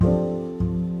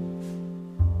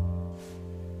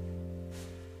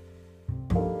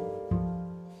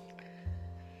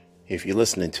If you're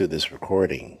listening to this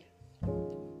recording,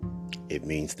 it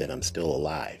means that I'm still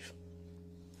alive.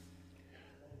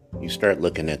 You start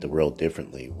looking at the world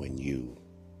differently when you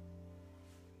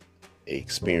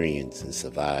experience and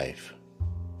survive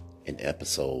an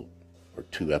episode or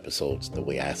two episodes the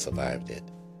way I survived it.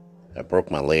 I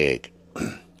broke my leg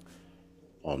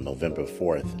on November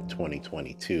 4th,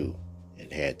 2022,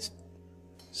 and had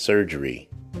surgery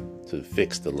to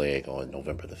fix the leg on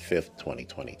November the 5th,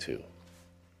 2022.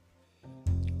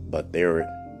 But there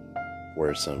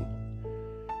were some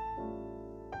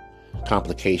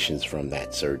complications from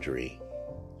that surgery,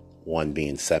 one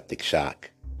being septic shock,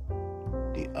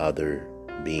 the other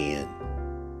being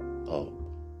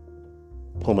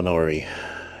pulmonary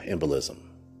embolism,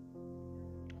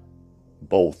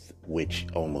 both which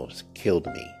almost killed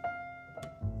me.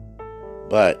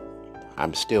 But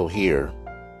I'm still here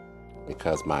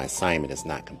because my assignment is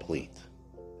not complete.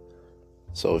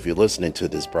 So if you're listening to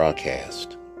this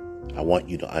broadcast, I want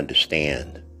you to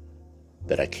understand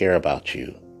that I care about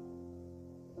you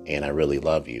and I really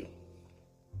love you,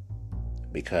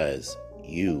 because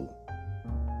you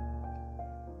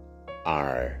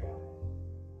are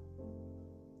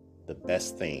the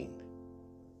best thing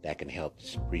that can help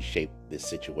reshape this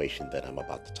situation that I'm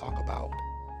about to talk about.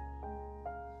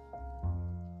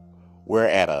 We're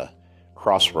at a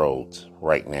crossroads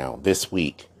right now. This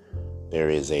week, there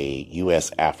is a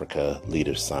U.S.-Africa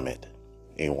Leaders Summit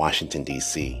in Washington,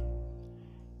 D.C.,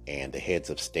 and the heads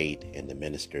of state and the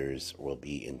ministers will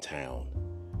be in town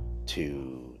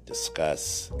to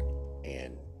discuss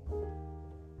and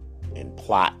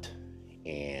plot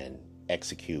and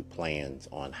execute plans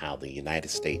on how the United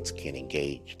States can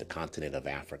engage the continent of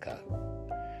Africa.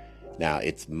 Now,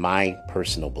 it's my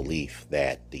personal belief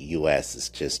that the U.S. is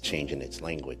just changing its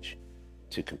language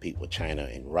to compete with China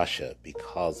and Russia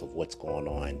because of what's going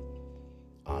on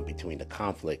between the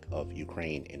conflict of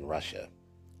Ukraine and Russia.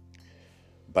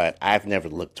 But I've never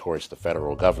looked towards the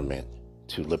federal government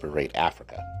to liberate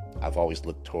Africa. I've always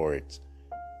looked towards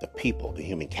the people, the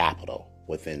human capital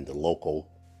within the local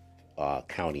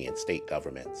county and state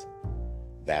governments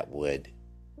that would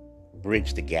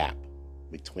bridge the gap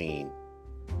between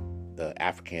the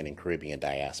African and Caribbean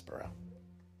diaspora.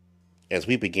 As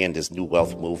we begin this new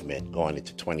wealth movement going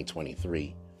into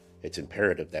 2023, it's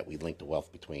imperative that we link the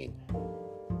wealth between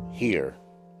here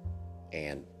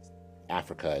and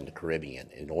Africa and the Caribbean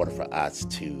in order for us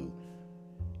to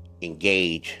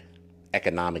engage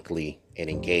economically and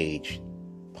engage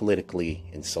politically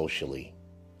and socially,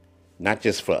 not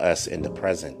just for us in the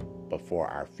present, but for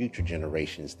our future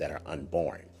generations that are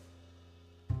unborn.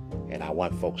 And I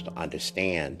want folks to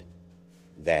understand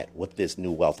that with this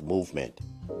new wealth movement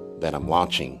that I'm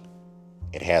launching,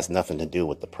 it has nothing to do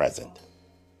with the present.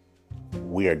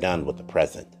 We are done with the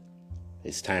present.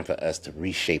 It's time for us to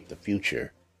reshape the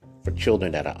future for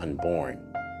children that are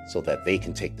unborn so that they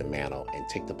can take the mantle and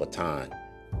take the baton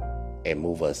and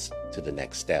move us to the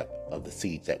next step of the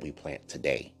seeds that we plant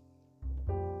today.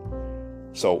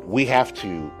 So we have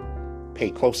to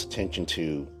pay close attention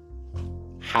to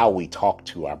how we talk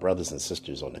to our brothers and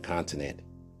sisters on the continent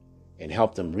and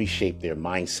help them reshape their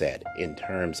mindset in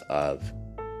terms of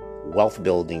wealth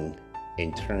building,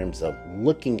 in terms of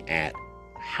looking at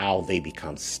how they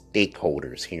become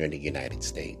stakeholders here in the United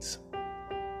States.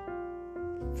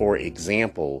 For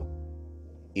example,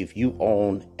 if you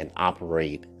own and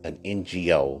operate an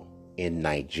NGO in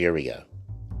Nigeria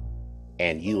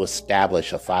and you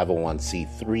establish a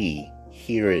 501c3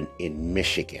 here in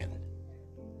Michigan,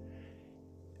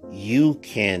 you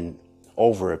can,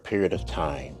 over a period of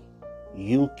time,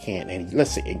 you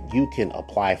can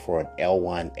apply for an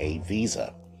L1A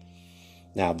visa.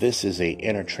 Now, this is a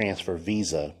intertransfer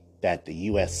visa that the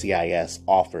USCIS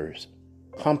offers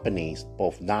companies,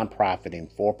 both nonprofit and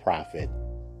for-profit,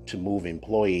 to move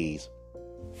employees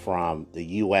from the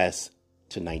U.S.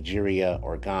 to Nigeria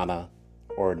or Ghana,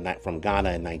 or from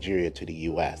Ghana and Nigeria to the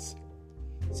U.S.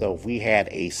 So if we had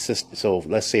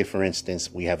let's say, for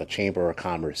instance, we have a Chamber of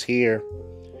Commerce here,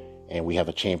 and we have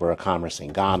a Chamber of Commerce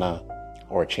in Ghana,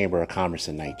 or a Chamber of Commerce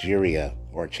in Nigeria,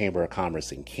 or a Chamber of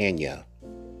Commerce in Kenya,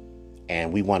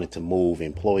 and we wanted to move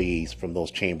employees from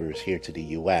those chambers here to the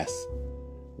U.S.,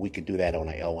 we could do that on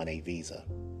an L1A visa.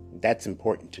 That's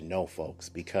important to know, folks,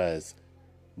 because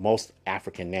most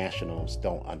African nationals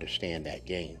don't understand that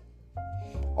game.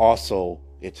 Also,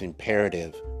 it's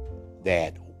imperative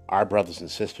that our brothers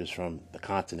and sisters from the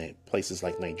continent, places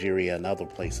like Nigeria and other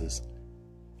places,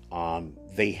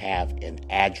 they have an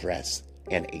address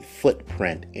and a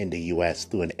footprint in the U.S.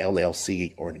 through an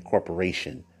LLC or an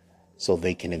corporation, so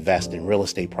they can invest in real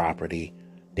estate property,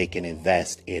 they can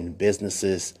invest in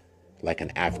businesses, like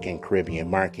an African Caribbean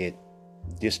market,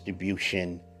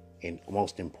 distribution, and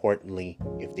most importantly,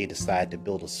 if they decide to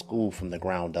build a school from the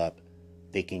ground up,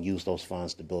 they can use those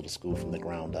funds to build a school from the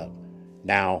ground up.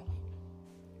 Now,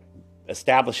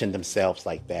 establishing themselves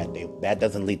like that, that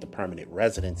doesn't lead to permanent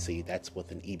residency. That's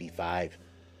with an EB-5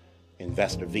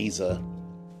 investor visa,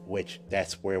 which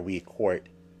that's where we court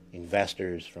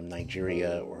investors from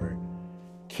Nigeria or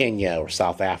Kenya or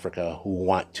South Africa who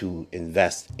want to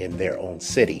invest in their own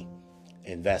city,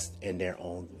 invest in their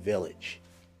own village,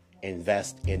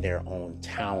 invest in their own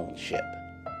township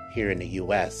here in the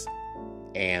U.S.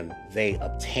 And they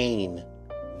obtain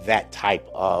that type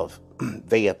of,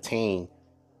 they obtain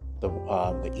the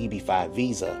EB-5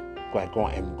 visa by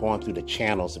going through the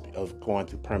channels of going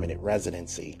through permanent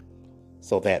residency,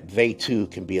 so that they too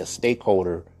can be a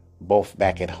stakeholder both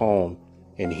back at home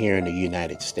and here in the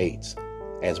United States.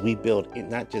 As we build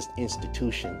not just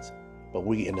institutions, but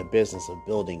we in the business of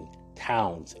building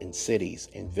towns and cities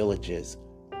and villages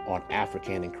on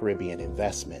African and Caribbean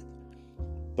investment.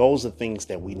 Those are things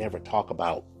that we never talk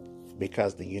about,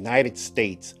 because the United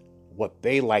States, what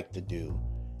they like to do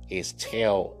is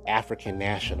tell African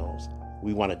nationals,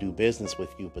 we want to do business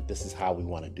with you, but this is how we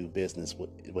want to do business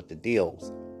with the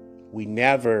deals. We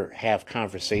never have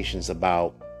conversations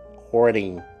about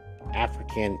courting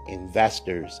African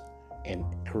investors and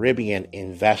Caribbean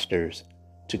investors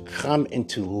to come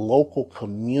into local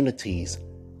communities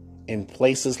in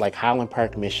places like Highland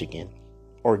Park, Michigan,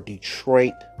 or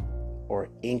Detroit, or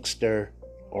Inkster,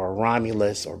 or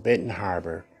Romulus, or Benton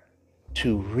Harbor,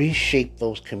 to reshape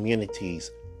those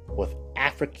communities with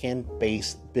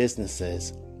African-based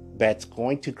businesses that's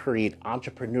going to create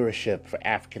entrepreneurship for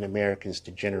African Americans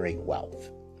to generate wealth.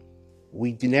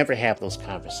 We never have those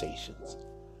conversations.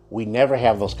 We never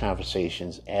have those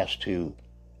conversations as to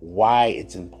why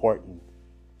it's important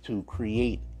to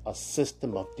create a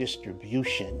system of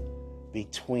distribution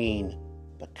between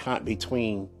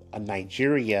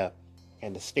Nigeria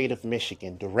and the state of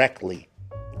Michigan directly,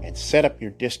 and set up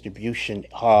your distribution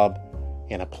hub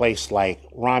in a place like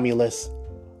Romulus,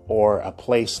 or a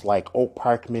place like Oak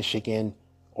Park, Michigan,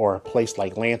 or a place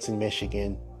like Lansing,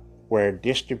 Michigan, where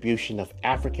distribution of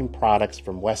African products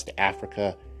from West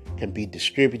Africa can be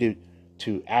distributed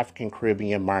to African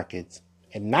Caribbean markets,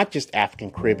 and not just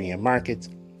African Caribbean markets,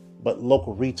 but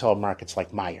local retail markets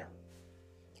like Meijer,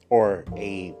 or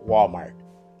a Walmart,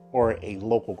 or a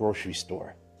local grocery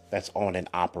store that's owned and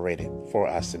operated for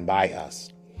us and by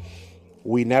us.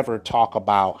 We never talk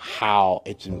about how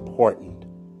it's important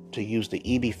to use the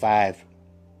EB-5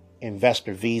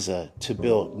 investor visa to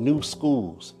build new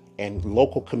schools and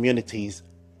local communities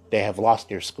that have lost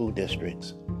their school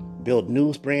districts, build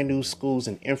brand new schools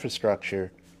and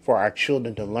infrastructure for our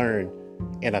children to learn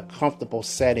in a comfortable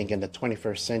setting in the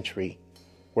 21st century,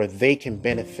 where they can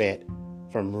benefit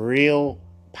from real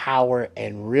power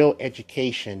and real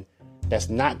education that's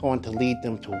not going to lead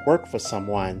them to work for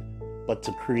someone, but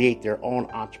to create their own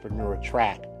entrepreneur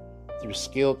track through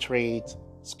skilled trades,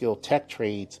 skilled tech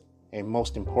trades, and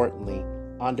most importantly,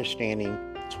 understanding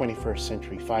 21st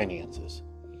century finances.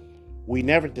 We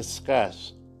never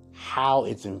discuss how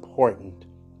it's important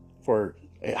for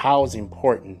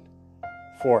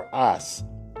us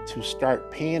to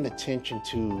start paying attention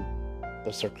to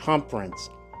the circumference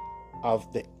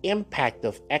of the impact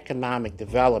of economic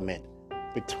development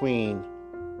between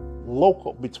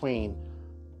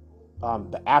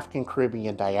the African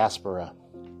Caribbean diaspora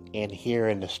and here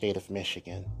in the state of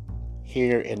Michigan,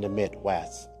 here in the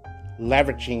Midwest,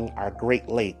 leveraging our Great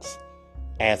Lakes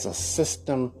as a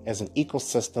system, as an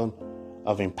ecosystem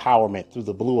of empowerment through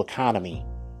the blue economy,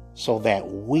 so that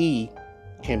we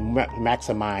can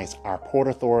maximize our port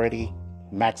authority,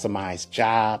 maximize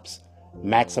jobs,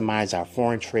 maximize our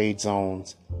foreign trade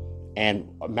zones, and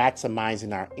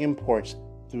maximizing our imports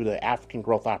through the African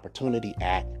Growth Opportunity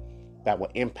Act that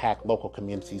will impact local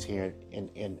communities here in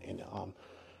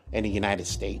the United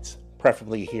States,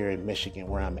 preferably here in Michigan,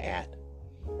 where I'm at.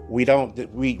 We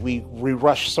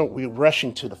rush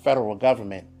into the federal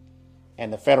government,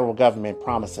 and the federal government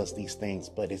promised us these things,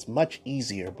 but it's much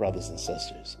easier, brothers and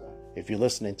sisters. If you're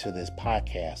listening to this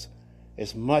podcast,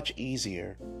 it's much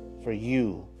easier for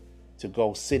you to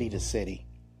go city to city.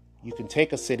 You can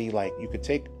take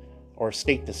or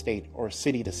state to state, or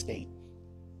city to state.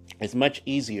 It's much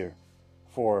easier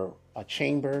for a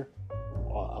chamber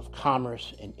of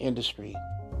commerce and industry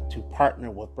to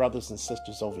partner with brothers and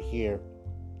sisters over here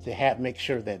to make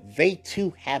sure that they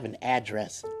too have an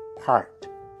address parked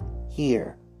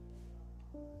here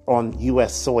on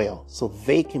U.S. soil, so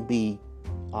they can be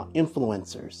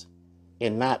influencers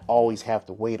and not always have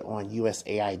to wait on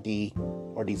USAID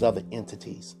or these other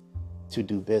entities. to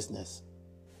do business.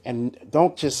 And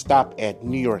don't just stop at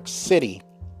New York City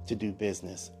to do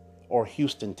business, or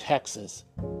Houston, Texas,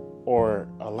 or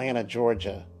Atlanta,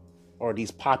 Georgia, or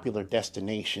these popular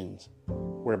destinations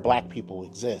where Black people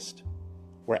exist,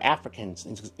 where African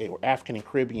and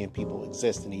Caribbean people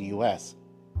exist in the U.S.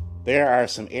 There are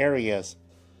some areas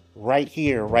right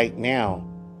here, right now,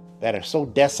 that are so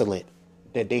desolate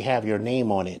that they have your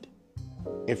name on it.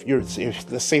 If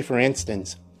let's say, for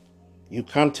instance, you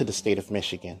come to the state of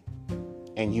Michigan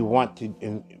and you want to,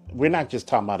 and we're not just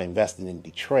talking about investing in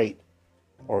Detroit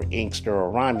or Inkster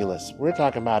or Romulus. We're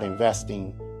talking about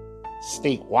investing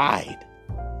statewide.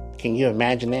 Can you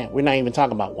imagine that? We're not even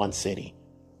talking about one city.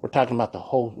 We're talking about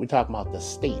we're talking about the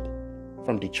state,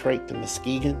 from Detroit to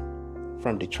Muskegon,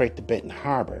 from Detroit to Benton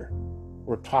Harbor.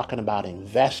 We're talking about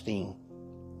investing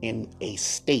in a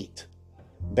state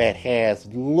that has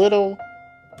little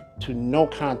to no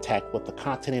contact with the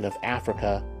continent of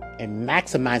Africa and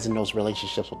maximizing those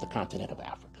relationships with the continent of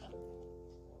Africa.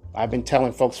 I've been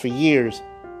telling folks for years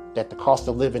that the cost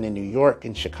of living in New York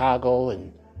and Chicago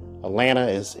and Atlanta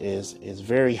is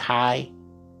very high,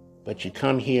 but you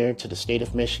come here to the state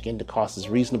of Michigan, the cost is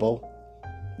reasonable.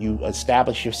 You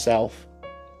establish yourself,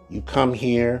 you come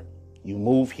here, you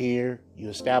move here, you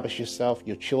establish yourself,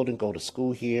 your children go to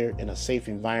school here in a safe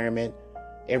environment,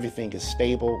 everything is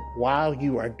stable while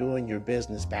you are doing your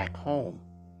business back home.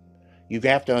 You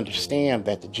have to understand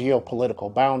that the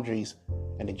geopolitical boundaries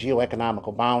and the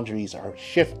geoeconomical boundaries are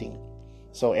shifting.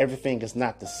 So everything is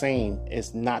not the same.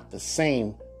 It's not the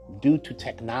same due to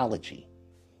technology.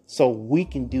 So we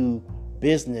can do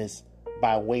business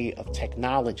by way of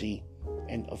technology.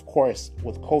 And of course,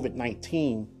 with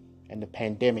COVID-19 and the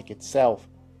pandemic itself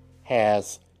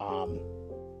has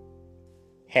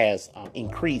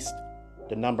increased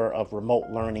the number of remote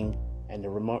learning and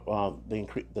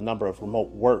the number of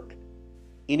remote work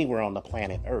anywhere on the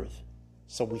planet Earth.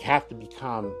 So we have to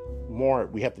become more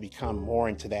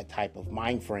into that type of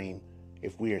mind frame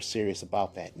if we are serious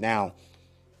about that. Now,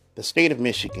 the state of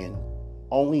Michigan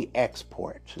only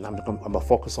exports, and I'm going to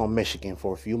focus on Michigan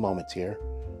for a few moments here.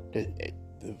 The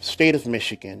state of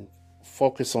Michigan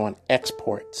focus on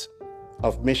exports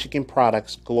of Michigan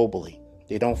products globally.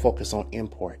 They don't focus on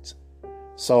imports.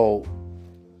 So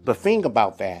the thing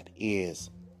about that is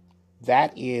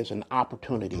an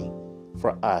opportunity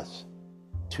for us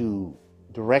to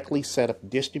directly set up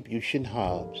distribution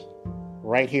hubs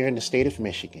right here in the state of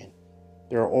Michigan.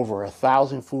 There are over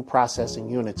 1,000 food processing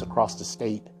units across the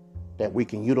state that we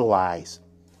can utilize.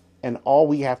 And all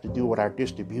we have to do with our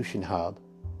distribution hub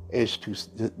is to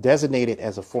designate it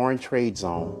as a foreign trade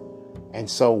zone. And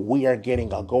so we are getting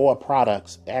AGOA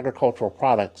products, agricultural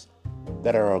products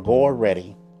that are AGOA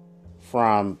ready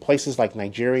from places like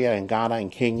Nigeria and Ghana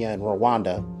and Kenya and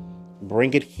Rwanda,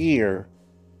 bring it here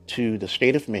to the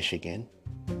state of Michigan.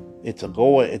 It's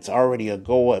already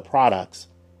AGOA products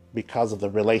because of the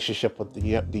relationship with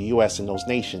the U.S. and those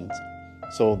nations.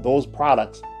 So those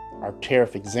products are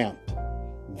tariff exempt.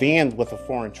 Then with a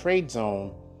foreign trade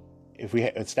zone, if we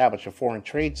establish a foreign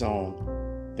trade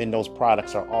zone, then those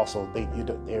products are also,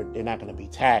 they're not going to be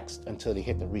taxed until they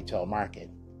hit the retail market.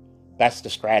 That's the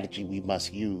strategy we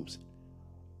must use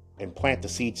and plant the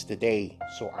seeds today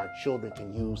so our children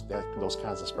can use those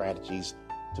kinds of strategies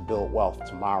to build wealth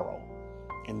tomorrow.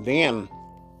 And then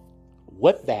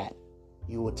with that,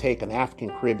 you will take an African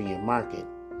Caribbean market,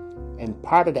 and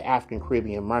part of the African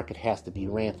Caribbean market has to be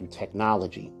ran through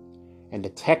technology. And the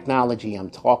technology I'm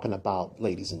talking about,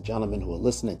 ladies and gentlemen who are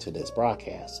listening to this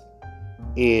broadcast,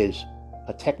 is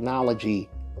a technology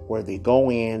where they go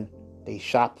in, they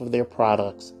shop for their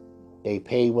products, they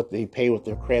pay with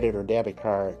their credit or debit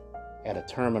card at a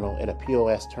terminal, at a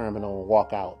POS terminal, and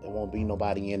walk out. There won't be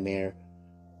nobody in there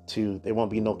there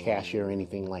won't be no cashier or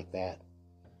anything like that.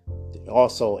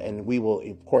 Also, and we will,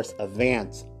 of course,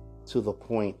 advance to the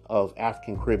point of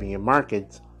African Caribbean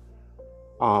markets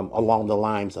along the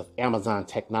lines of Amazon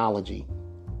technology,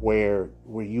 where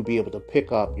you be able to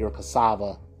pick up your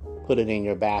cassava, put it in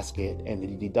your basket, and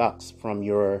it deducts from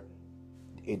your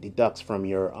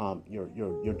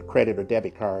credit or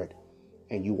debit card,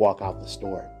 and you walk out the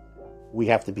store. We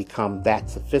have to become that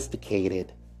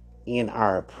sophisticated in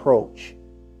our approach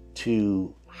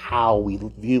to how we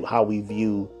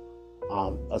view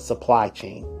a supply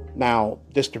chain. Now,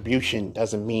 distribution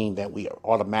doesn't mean that we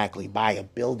automatically buy a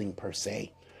building per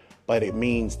se, but it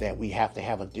means that we have to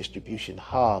have a distribution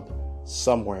hub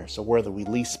somewhere. So whether we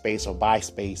lease space or buy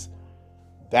space,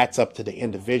 that's up to the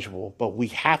individual. But we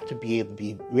have to be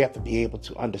able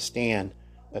to understand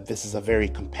that this is a very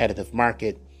competitive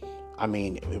market. I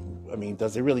mean,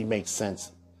 does it really make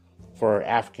sense for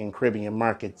African Caribbean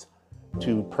markets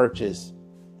to purchase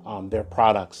their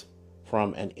products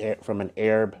from an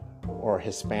Arab or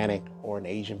Hispanic or an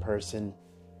Asian person,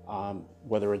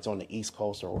 whether it's on the East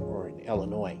Coast or in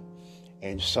Illinois.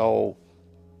 And so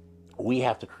we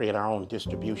have to create our own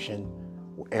distribution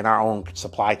and our own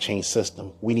supply chain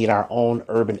system. We need our own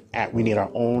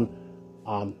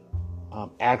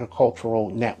agricultural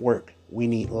network. We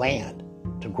need land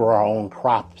to grow our own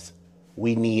crops.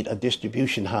 We need a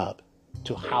distribution hub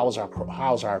to house our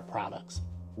products.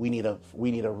 We need a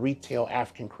retail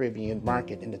African Caribbean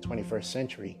market in the 21st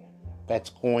century that's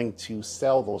going to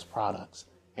sell those products.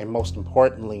 And most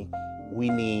importantly, we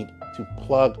need to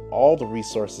plug all the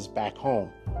resources back home.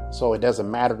 So it doesn't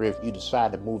matter if you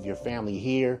decide to move your family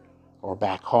here or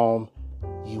back home.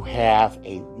 You have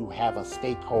a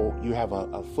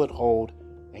foothold,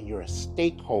 and you're a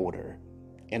stakeholder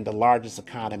in the largest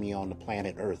economy on the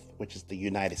planet Earth, which is the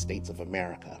United States of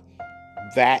America.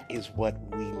 That is what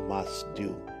we must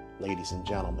do, ladies and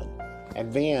gentlemen.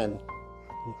 And then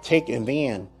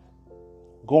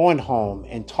going home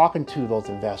and talking to those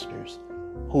investors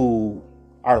who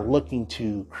are looking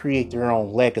to create their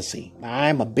own legacy. Now, I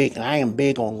am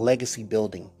big on legacy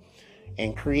building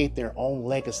and create their own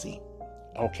legacy.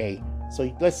 Okay,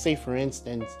 so let's say, for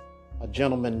instance, a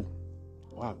gentleman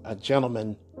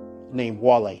named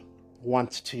Wale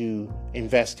wants to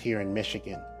invest here in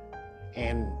Michigan,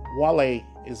 and Wale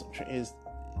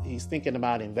he's thinking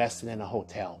about investing in a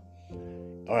hotel.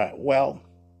 All right, well,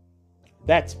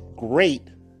 that's great,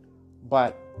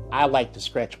 but I like to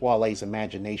stretch Wale's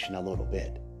imagination a little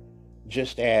bit,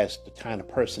 just as the kind of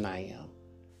person I am.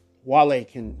 Wale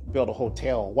can build a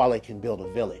hotel. Wale can build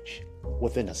a village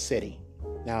within a city.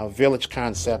 Now, a village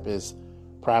concept is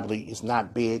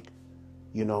not big.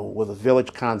 With a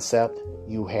village concept,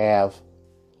 you have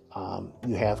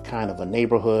kind of a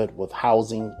neighborhood with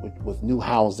housing, with new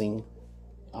housing,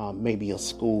 maybe a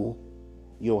school.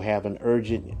 You'll have an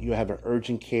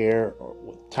urgent care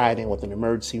tied in with an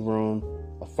emergency room,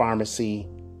 a pharmacy,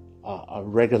 a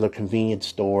regular convenience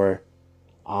store,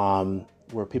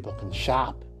 where people can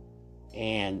shop,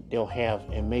 and they'll have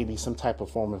maybe some type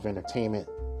of form of entertainment,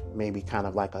 maybe kind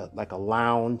of like a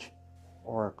lounge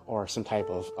or some type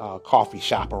of coffee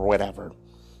shop or whatever,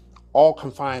 all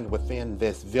confined within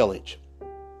this village.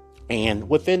 And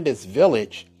within this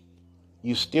village,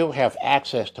 you still have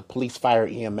access to police, fire,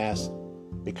 EMS,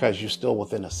 because you're still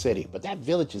within a city. But that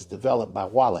village is developed by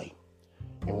Wale.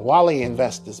 And Wale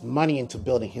invests this money into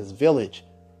building his village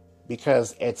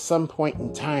because at some point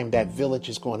in time, that village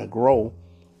is going to grow,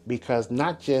 because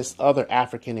not just other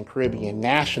African and Caribbean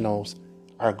nationals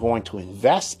are going to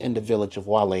invest in the village of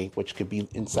Wale, which could be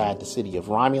inside the city of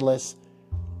Romulus,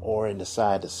 or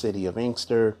inside the city of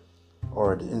Inkster,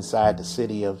 or inside the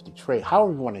city of Detroit,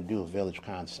 however you want to do a village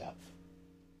concept.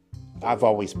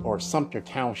 Or Sumter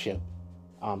Township,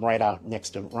 right out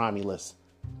next to Romulus,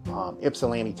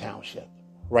 Ypsilanti Township,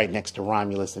 right next to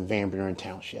Romulus and Van Buren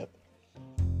Township.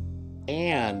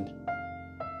 And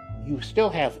you still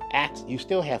have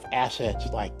assets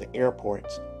like the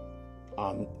airports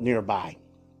nearby.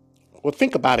 Well,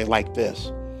 think about it like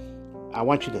this. I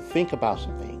want you to think about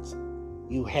some things.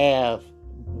 You have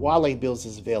Wale builds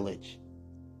his village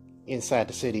inside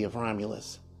the city of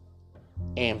Romulus,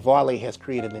 and Wale has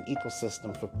created an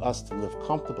ecosystem for us to live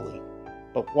comfortably.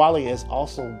 But Wale is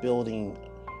also building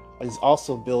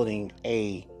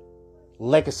a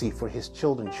legacy for his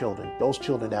children, those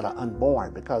children that are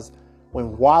unborn, because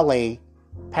when Wale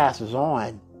passes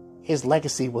on, his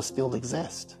legacy will still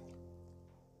exist.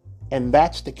 And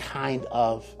that's the kind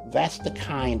of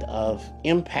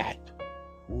impact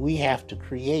we have to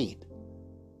create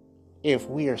if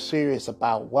we are serious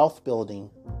about wealth building,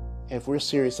 if we're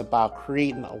serious about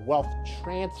creating a wealth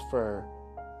transfer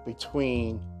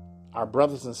between our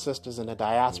brothers and sisters in the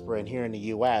diaspora and here in the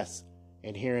U.S.,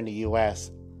 and here in the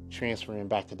U.S. transferring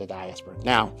back to the diaspora.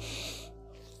 Now,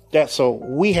 so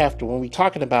we have to, when we're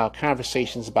talking about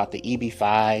conversations about the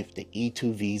EB-5, the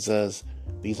E-2 visas,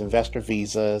 these investor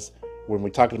visas, when we're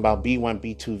talking about B-1,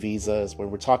 B-2 visas,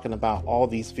 when we're talking about all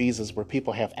these visas where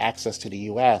people have access to the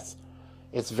U.S.,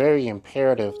 it's very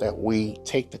imperative that we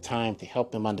take the time to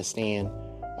help them understand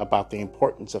about the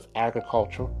importance of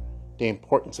agriculture, the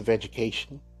importance of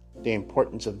education, the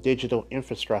importance of digital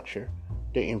infrastructure,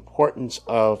 the importance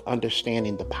of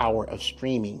understanding the power of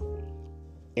streaming,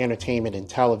 entertainment, and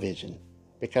television,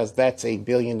 because that's a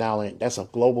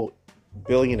global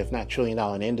billion, if not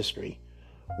trillion-dollar industry.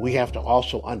 We have to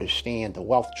also understand the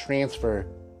wealth transfer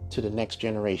to the next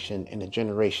generation and the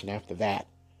generation after that.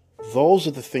 Those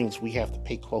are the things we have to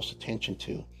pay close attention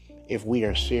to if we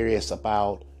are serious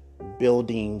about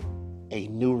building a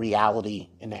new reality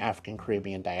in the African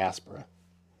Caribbean diaspora.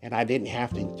 And I didn't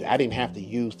have to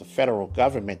use the federal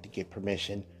government to get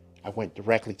permission. I went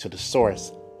directly to the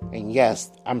source. And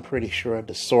yes, I'm pretty sure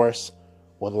the source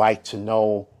would like to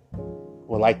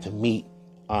meet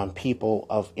people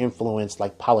of influence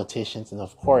like politicians. And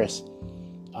of course,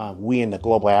 we in the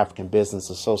Global African Business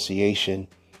Association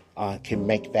can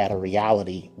make that a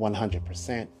reality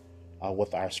 100%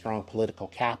 with our strong political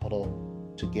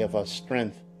capital to give us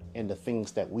strength in the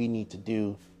things that we need to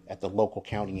do at the local,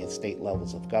 county, and state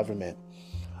levels of government.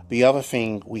 The other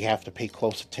thing we have to pay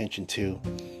close attention to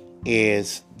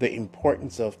is the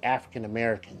importance of African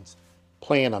Americans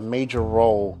playing a major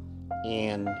role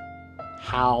in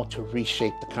how to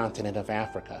reshape the continent of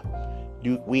Africa.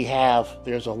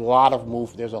 There's a lot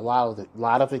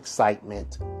of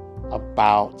excitement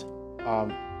about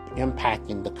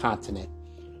impacting the continent.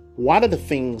 One of the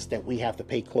things that we have to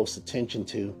pay close attention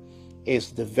to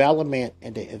is development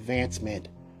and the advancement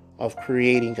of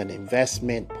creating an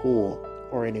investment pool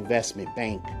or an investment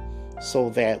bank so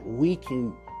that we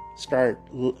can start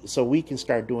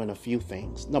doing a few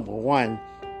things. Number one,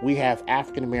 we have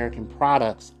African American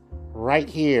products right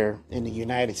here in the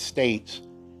United States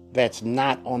that's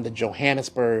not on the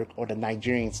Johannesburg or the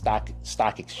Nigerian stock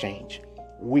exchange.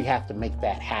 We have to make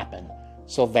that happen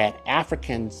so that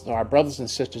Africans, our brothers and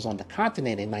sisters on the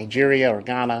continent in Nigeria or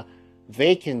Ghana,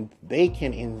 they can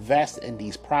invest in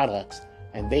these products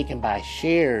and they can buy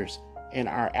shares in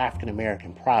our African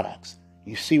American products.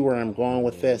 You see where I'm going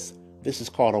with this? This is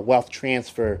called a wealth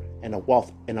transfer and a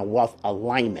wealth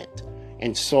alignment.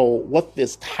 And so with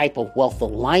this type of wealth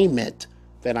alignment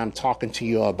that I'm talking to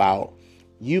you about,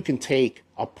 you can take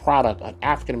a product, an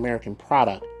African American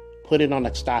product, put it on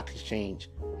the stock exchange,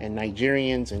 and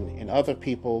Nigerians and other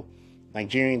people,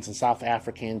 Nigerians and South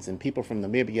Africans and people from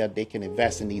Namibia, they can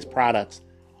invest in these products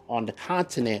on the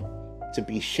continent to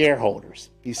be shareholders.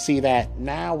 You see that?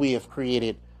 Now we have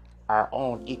created our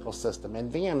own ecosystem.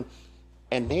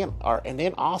 And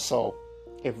then also,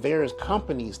 if there's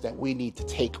companies that we need to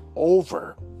take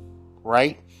over,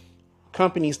 right?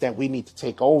 Companies that we need to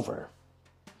take over,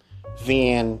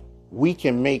 then we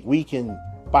can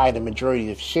buy the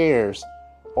majority of shares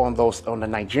on the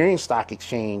Nigerian stock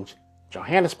exchange,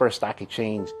 Johannesburg Stock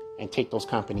Exchange, and take those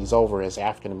companies over as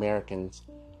African Americans,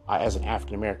 as an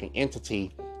African American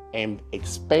entity, and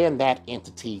expand that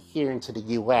entity here into the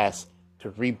U.S.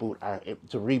 to reboot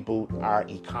our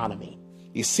economy.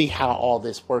 You see how all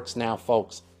this works now,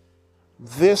 folks?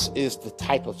 This is the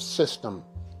type of system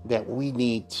that we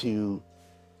need to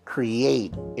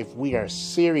create if we are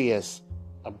serious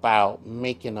about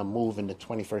making a move in the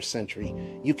 21st century.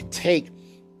 You could think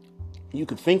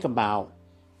about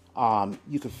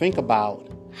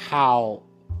how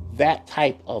that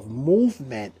type of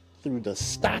movement through the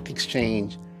stock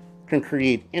exchange can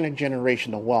create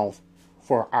intergenerational wealth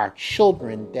for our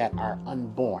children that are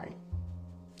unborn.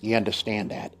 You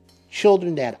understand that?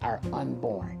 Children that are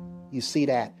unborn. You see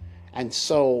that? And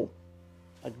so,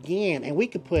 again, and we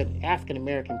could put African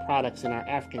American products in our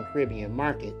African Caribbean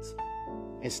markets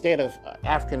instead of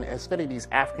these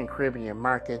African Caribbean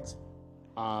markets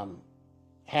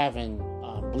having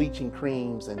bleaching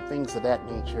creams and things of that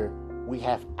nature. We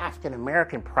have African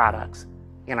American products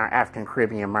in our African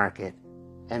Caribbean market,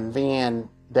 and then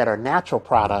that are natural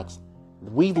products.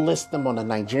 We list them on the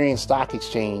Nigerian stock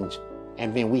exchange,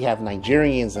 and then we have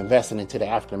Nigerians investing into the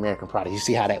African American product. You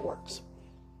see how that works?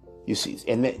 You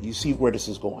see where this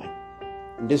is going.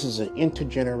 And this is an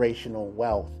intergenerational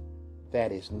wealth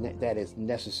that is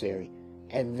necessary.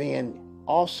 And then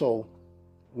also,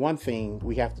 one thing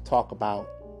we have to talk about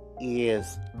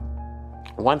is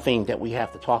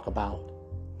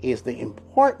the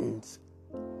importance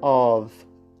of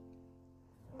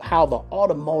how the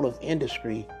automotive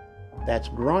industry that's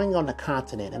growing on the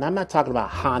continent, and I'm not talking about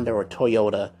Honda or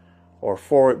Toyota or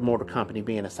Ford Motor Company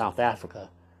being in South Africa.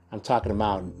 I'm talking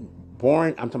about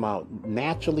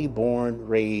naturally born,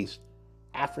 raised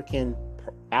African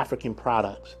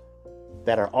products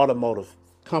that are automotive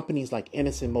companies like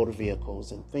Innocent Motor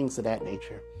Vehicles and things of that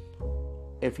nature.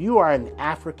 If you are an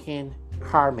African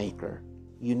car maker,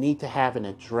 you need to have an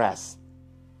address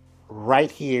right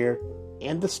here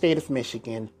in the state of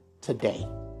Michigan today.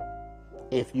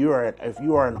 If you are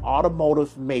an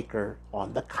automotive maker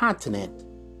on the continent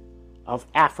of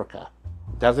Africa,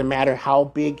 doesn't matter how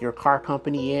big your car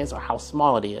company is or how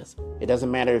small it is. It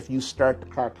doesn't matter if you start the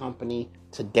car company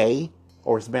today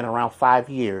or it's been around 5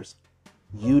 years.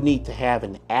 You need to have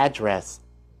an address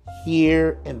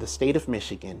here in the state of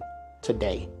Michigan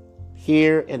today.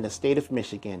 Here in the state of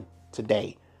Michigan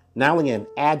today. Not only an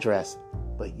address,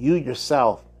 but you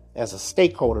yourself as a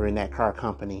stakeholder in that car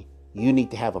company you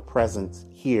need to have a presence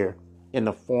here in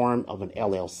the form of an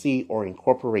LLC or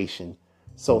incorporation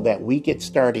so that we get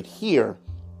started here.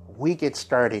 We get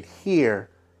started here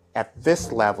at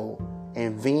this level,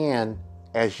 and then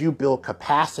as you build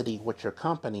capacity with your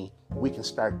company, we can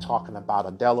start talking about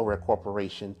a Delaware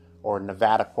corporation or a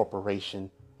Nevada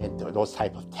corporation and those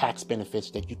type of tax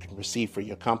benefits that you can receive for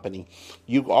your company.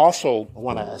 You also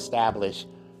want to establish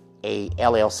a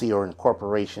LLC or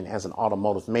incorporation as an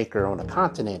automotive maker on the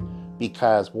continent,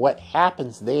 because what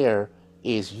happens there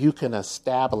is you can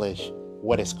establish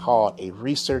what is called a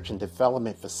research and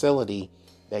development facility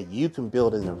that you can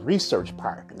build in a research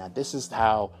park. Now, this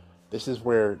is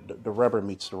where the rubber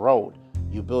meets the road.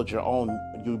 You build your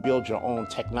own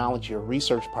technology or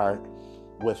research park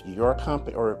with your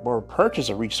company, or purchase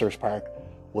a research park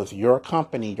with your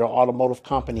company, your automotive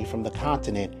company from the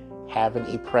continent, having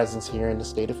a presence here in the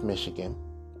state of Michigan.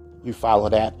 You follow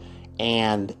that?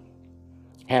 And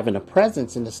having a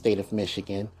presence in the state of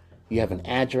Michigan, you have an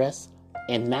address,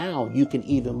 and now you can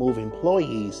even move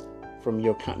employees from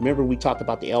your, remember we talked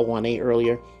about the L1A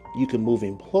earlier? You can move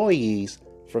employees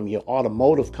from your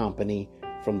automotive company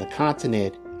from the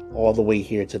continent all the way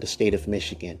here to the state of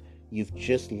Michigan. You've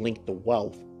just linked the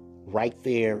wealth right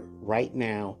there, right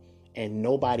now, and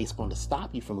nobody's going to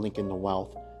stop you from linking the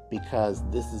wealth, because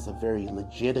this is a very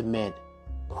legitimate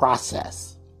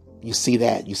process. You see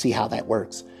that? You see how that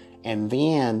works? And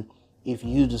then if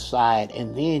you decide,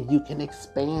 and then you can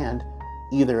expand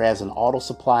either as an auto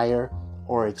supplier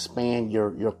or expand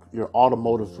your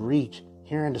automotive reach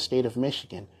here in the state of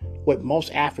Michigan. What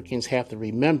most Africans have to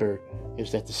remember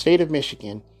is that the state of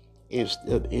Michigan is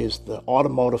the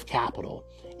automotive capital.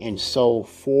 And so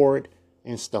Ford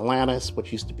and Stellantis,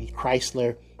 which used to be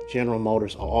Chrysler, General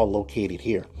Motors, are all located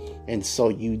here. And so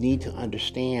you need to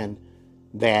understand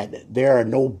that there are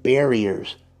no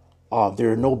barriers.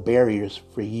 There are no barriers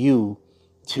for you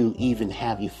to even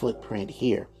have your footprint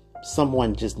here.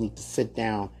 Someone just needs to sit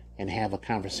down and have a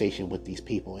conversation with these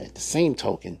people. At the same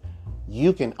token,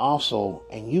 you can also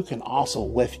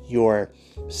with your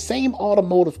same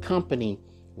automotive company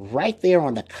right there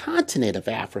on the continent of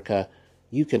Africa,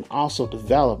 you can also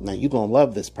develop, now you're going to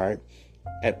love this part,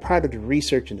 as part of the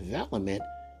research and development,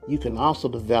 you can also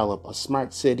develop a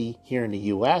smart city here in the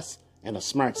U.S. and a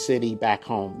smart city back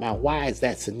home. Now, why is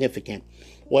that significant?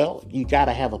 Well, you got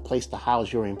to have a place to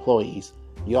house your employees.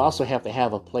 You also have to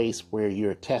have a place where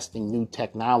you're testing new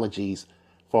technologies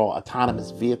for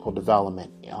autonomous vehicle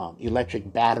development,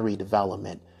 electric battery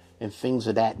development, and things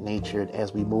of that nature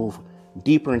as we move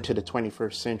deeper into the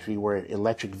 21st century, where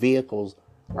electric vehicles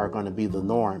are going to be the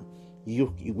norm.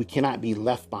 We cannot be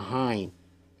left behind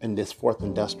in this fourth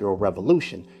industrial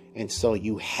revolution. And so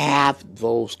you have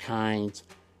those kinds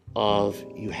of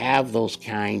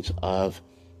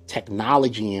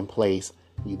technology in place.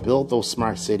 You build those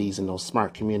smart cities and those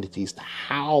smart communities to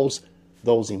house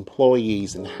those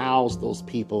employees and house those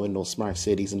people in those smart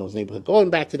cities and those neighborhoods. Going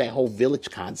back to that whole village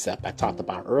concept I talked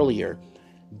about earlier,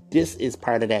 this is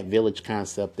part of that village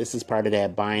concept. This is part of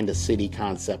that buying the city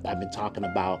concept I've been talking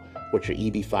about with your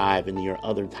EB5 and your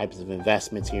other types of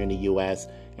investments here in the U.S.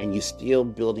 And you're still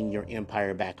building your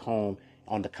empire back home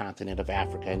on the continent of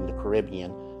Africa and the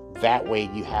Caribbean. That way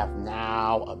you have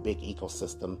now a big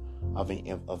ecosystem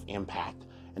of impact.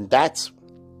 And that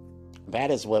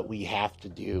is what we have to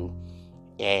do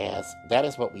as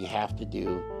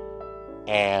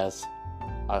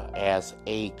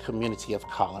a community of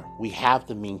color. We have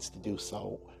the means to do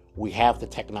so. We have the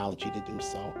technology to do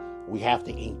so. We have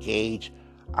to engage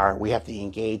our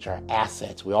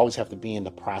assets. We always have to be in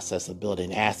the process of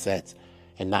building assets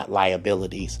and not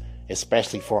liabilities,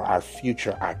 especially for our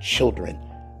future, our children.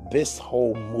 This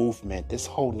whole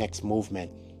next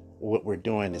movement, what we're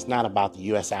doing is not about the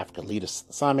U.S. Africa Leaders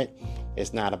Summit.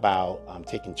 It's not about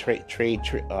taking trade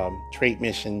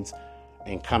missions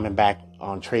and coming back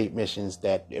on trade missions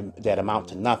that amount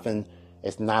to nothing.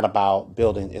 It's not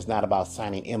about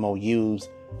signing MOUs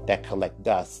that collect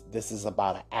dust. This is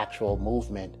about an actual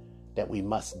movement that we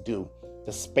must do.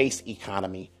 The space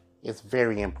economy is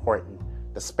very important.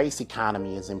 The space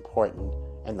economy is important.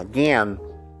 And again,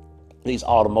 these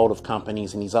automotive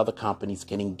companies and these other companies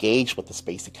can engage with the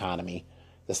space economy.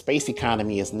 The space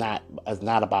economy is not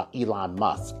about Elon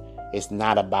Musk. It's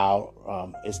not about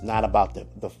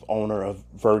the owner of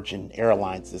Virgin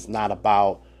Airlines. It's not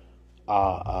about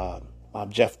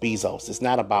Jeff Bezos. It's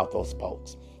not about those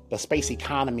folks. The space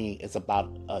economy is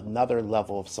about another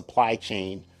level of supply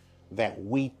chain that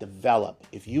we develop.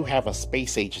 If you have a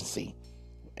space agency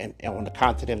and on the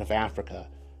continent of Africa,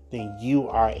 then you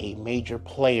are a major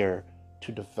player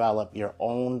to develop your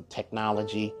own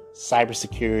technology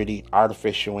cybersecurity,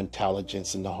 artificial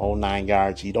intelligence, and the whole 9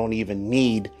 yards. You don't even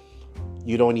need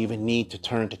to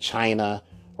turn to China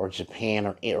or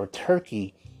Japan or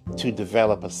Turkey to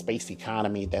develop a space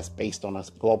economy that's based on a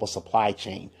global supply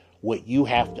chain. What you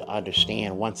have to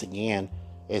understand, once again,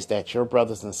 is that your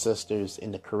brothers and sisters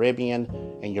in the Caribbean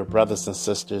and your brothers and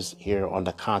sisters here on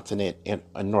the continent in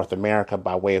North America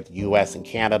by way of the U.S. and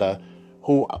Canada,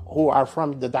 who are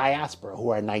from the diaspora, who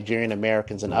are Nigerian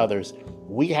Americans and others,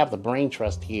 we have the brain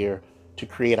trust here to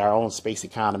create our own space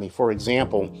economy. For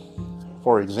example,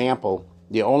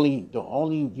 the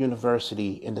only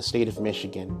university in the state of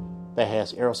Michigan that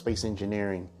has aerospace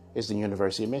engineering is the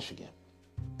University of Michigan.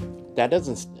 That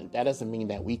doesn't mean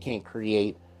that we can't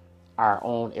create our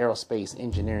own aerospace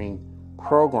engineering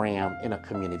program in a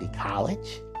community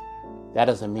college. That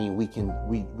doesn't mean we can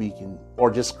or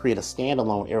just create a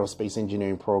standalone aerospace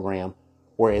engineering program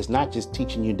where it's not just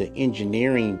teaching you the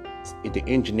engineering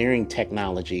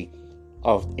technology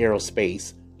of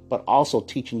aerospace, but also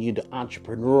teaching you the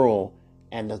entrepreneurial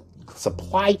and the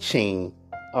supply chain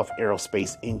of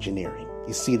aerospace engineering.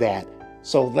 You see that?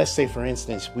 So let's say, for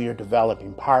instance, we are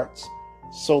developing parts,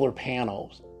 solar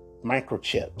panels,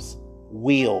 microchips,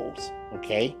 wheels,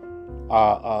 okay,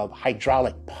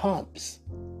 hydraulic pumps,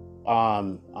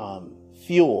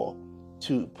 fuel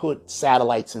to put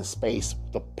satellites in space.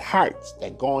 The parts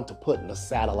that go into putting a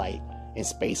satellite in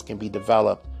space can be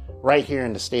developed right here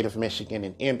in the state of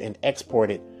Michigan and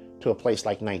exported to a place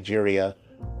like Nigeria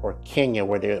or Kenya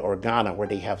or Ghana, where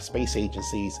they have space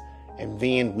agencies. And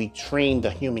then we train the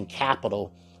human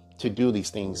capital to do these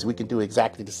things. We could do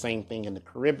exactly the same thing in the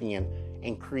Caribbean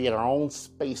and create our own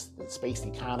space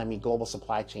economy, global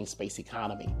supply chain space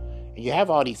economy. And you have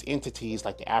all these entities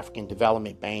like the African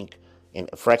Development Bank and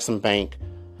Afrexim Bank,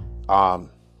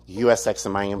 US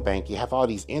Exim Bank. You have all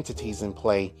these entities in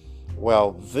play.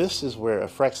 Well, this is where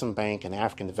Afrexim Bank and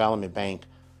African Development Bank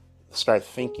start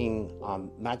thinking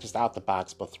not just out the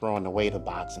box, but throwing away the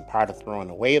box. And part of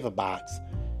throwing away the box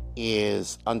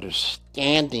is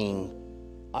understanding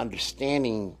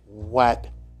what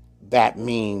that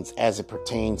means as it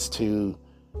pertains to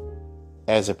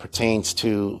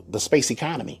the space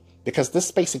economy, because this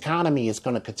space economy is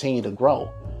going to continue to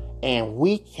grow, and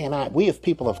we as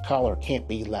people of color can't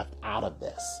be left out of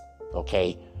this.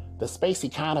 Okay, the space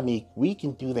economy, we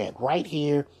can do that right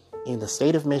here in the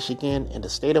state of Michigan, in the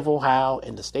state of Ohio,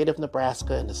 in the state of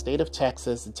Nebraska, in the state of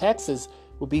Texas. And Texas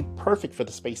would be perfect for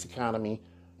the space economy,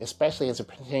 especially as it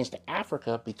pertains to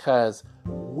Africa, because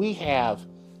we have,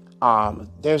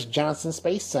 there's Johnson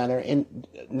Space Center in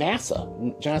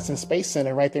NASA, Johnson Space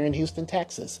Center right there in Houston,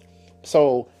 Texas.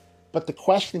 So, but the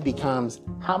question becomes,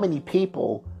 how many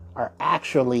people are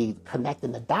actually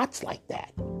connecting the dots like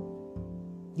that?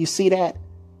 You see that?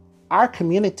 Our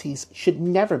communities should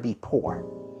never be poor.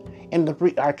 And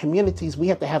our communities, we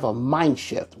have to have a mind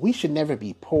shift. We should never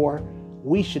be poor.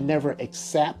 We should never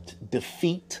accept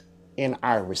defeat in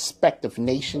our respective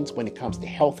nations when it comes to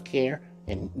health care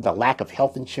and the lack of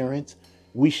health insurance.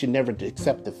 We should never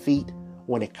accept defeat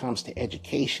when it comes to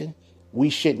education. We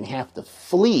shouldn't have to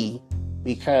flee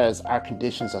because our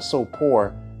conditions are so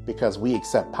poor because we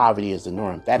accept poverty as the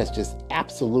norm. That is just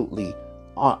absolutely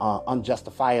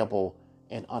unjustifiable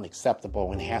and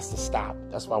unacceptable, and it has to stop.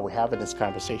 That's why we're having this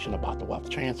conversation about the wealth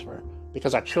transfer,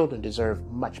 because our children deserve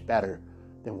much better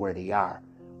than where they are.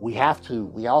 We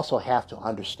also have to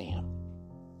understand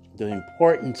the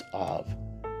importance of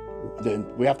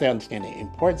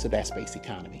that space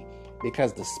economy,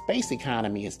 because the space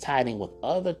economy is tied in with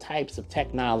other types of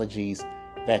technologies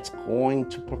that's going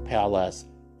to propel us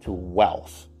to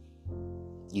wealth.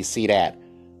 You see that?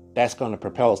 That's going to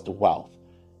propel us to wealth.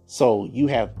 So you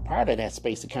have part of that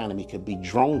space economy could be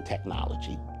drone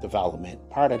technology development.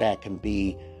 Part of that can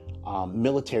be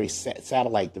military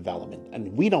satellite development.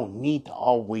 And we don't need to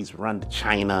always run to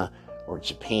China or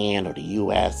Japan or the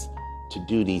US to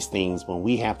do these things when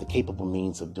we have the capable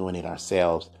means of doing it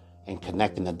ourselves and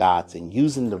connecting the dots and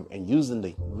using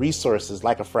the resources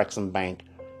like a Frexim Bank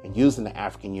and using the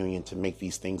African Union to make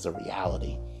these things a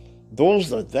reality.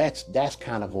 That's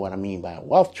kind of what I mean by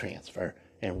wealth transfer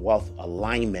and wealth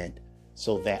alignment,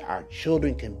 so that our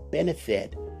children can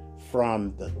benefit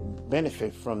from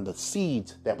the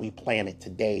seeds that we planted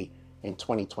today in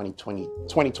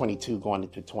 2022 going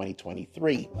into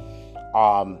 2023.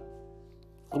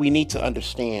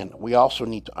 We also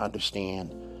need to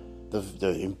understand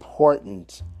the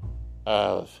importance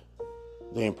of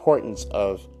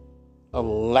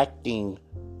electing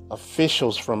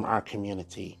officials from our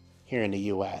community here in the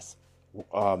U.S.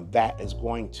 That is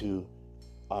going to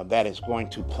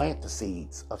plant the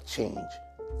seeds of change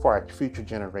for our future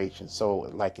generations. So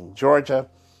like in Georgia,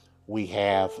 We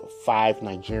have 5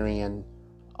 Nigerian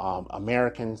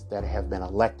Americans that have been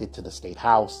elected to the state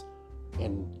house.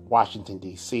 In Washington,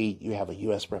 D.C., you have a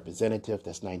U.S. representative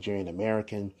that's Nigerian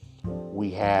American.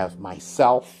 We have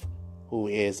myself, who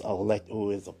is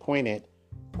appointed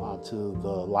to the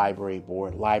library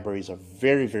board. Libraries are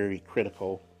very, very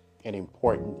critical and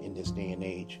important in this day and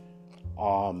age.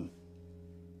 I'm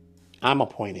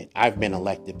appointed. I've been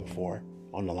elected before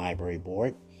on the library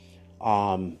board.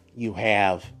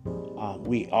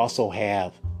 We also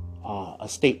have a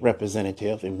state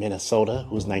representative in Minnesota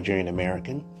who's Nigerian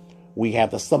American. We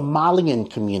have the Somalian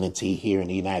community here in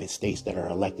the United States that are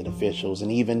elected officials,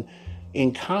 and even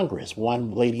in Congress,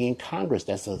 one lady in Congress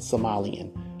that's a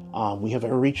Somalian. We have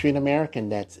an Eritrean American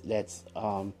that's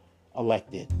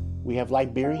elected. We have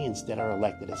Liberians that are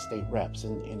elected as state reps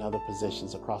in other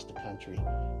positions across the country.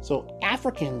 So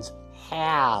Africans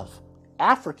have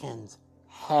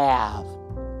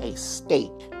a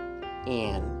stake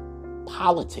in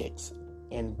politics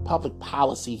and public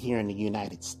policy here in the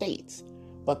United States.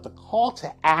 But the call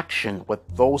to action with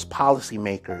those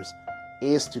policymakers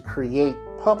is to create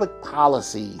public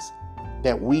policies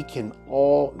that we can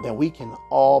all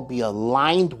be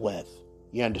aligned with.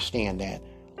 You understand that?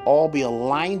 All be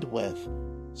aligned with,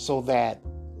 so that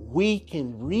we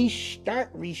can start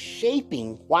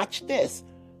reshaping. Watch this.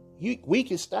 We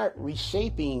can start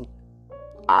reshaping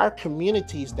our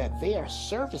communities that they are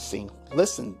servicing.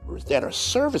 Listen, that are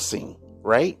servicing,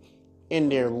 right? In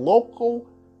their local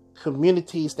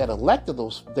communities that elected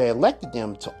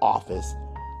them to office.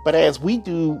 But as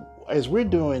we're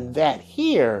doing that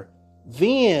here,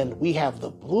 then we have the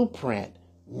blueprint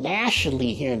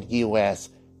nationally here in the U.S.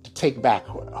 to take back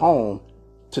home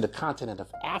to the continent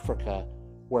of Africa,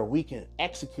 where we can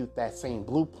execute that same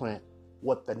blueprint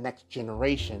with the next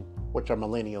generation, which are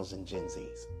millennials and Gen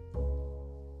Zs.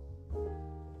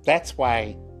 That's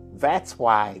why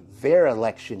their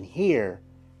election here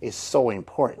is so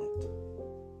important.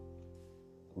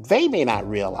 They may not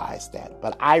realize that,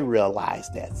 but I realize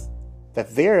that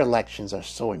their elections are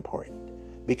so important.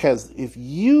 Because if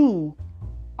you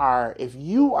are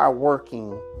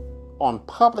working on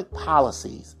public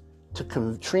policies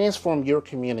to transform your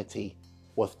community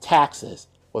with taxes,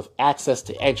 with access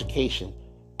to education,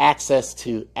 access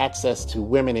to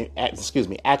women,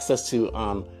 access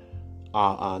to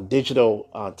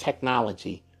digital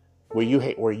technology,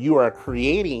 where you are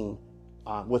creating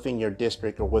within your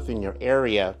district or within your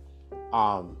area,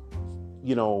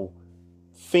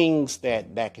 things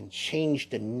that can change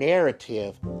the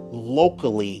narrative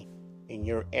locally in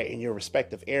your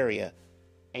respective area,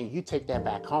 and you take that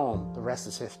back home, the rest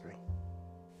is history.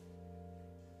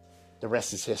 The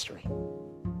rest is history.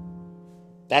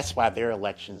 That's why their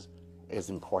elections is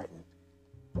important.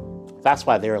 That's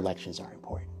why their elections are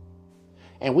important.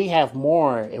 And we have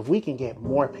more, if we can get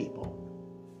more people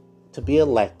to be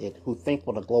elected who think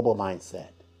with a global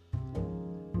mindset,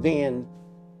 then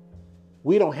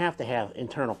we don't have to have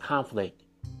internal conflict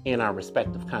in our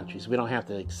respective countries. We don't have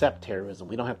to accept terrorism.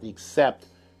 We don't have to accept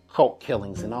cult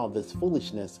killings and all this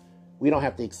foolishness. We don't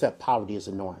have to accept poverty as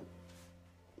a norm.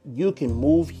 You can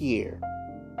move here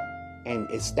and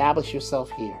establish yourself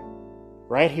here,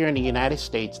 right here in the United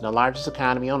States, the largest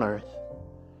economy on earth,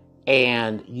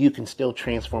 and you can still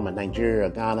transform a Nigeria,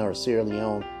 Ghana, or Sierra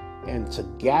Leone. And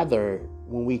together,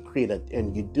 when we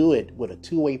and you do it with a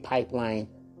two-way pipeline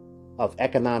of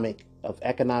economic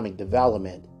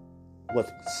development,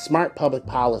 with smart public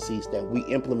policies that we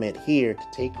implement here to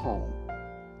take home,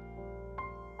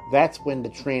 that's when the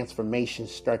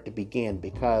transformations start to begin.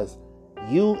 Because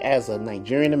you, as a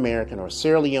Nigerian American or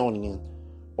Sierra Leonean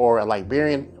or a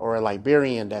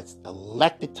Liberian that's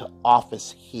elected to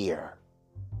office here,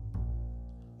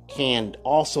 can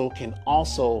also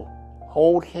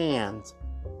hold hands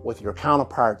with your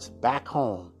counterparts back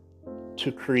home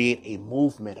to create a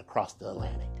movement across the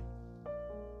Atlantic.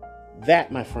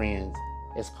 That, my friends,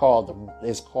 is called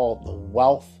the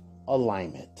wealth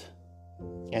alignment.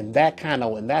 And that kind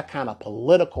of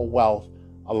political wealth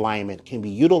alignment can be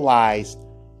utilized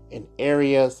in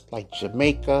areas like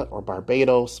Jamaica or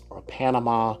Barbados or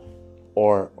Panama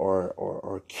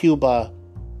or Cuba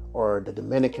or the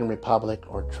Dominican Republic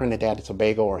or Trinidad and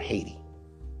Tobago or Haiti.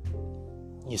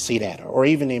 You see that, or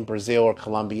even in Brazil or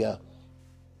Colombia,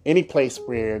 any place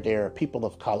where there are people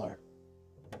of color,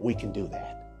 we can do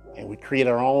that. And we create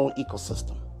our own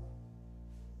ecosystem.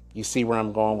 You see where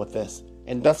I'm going with this?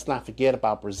 And let's not forget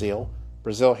about Brazil.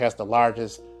 Brazil has the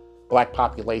largest black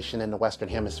population in the Western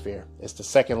Hemisphere. It's the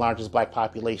second largest black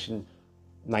population.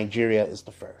 Nigeria is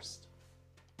the first.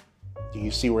 Do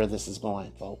you see where this is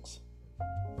going, folks?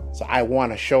 So I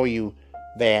want to show you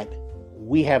that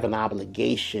we have an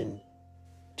obligation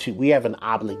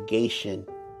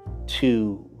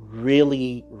to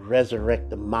really resurrect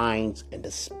the minds and the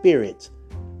spirits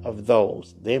of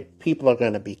those. People are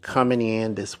going to be coming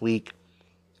in this week,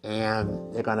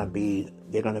 and they're going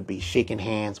to be shaking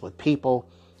hands with people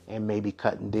and maybe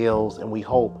cutting deals. And we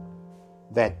hope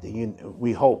that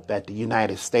the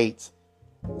United States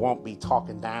won't be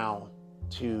talking down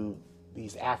to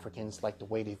these Africans like the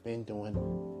way they've been doing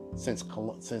since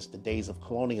the days of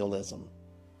colonialism.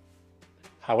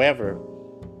 However,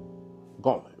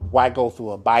 why go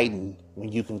through a Biden when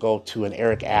you can go to an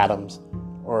Eric Adams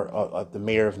or the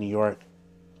mayor of New York,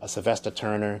 a Sylvester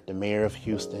Turner, the mayor of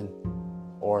Houston,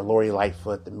 or Lori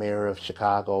Lightfoot, the mayor of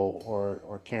Chicago,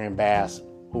 or Karen Bass,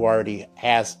 who already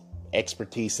has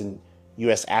expertise in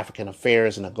U.S. African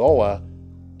affairs in AGOA,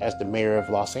 as the mayor of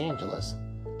Los Angeles.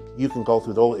 You can go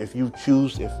through those if you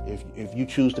choose. If you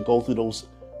choose to go through those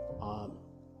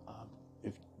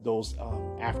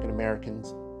African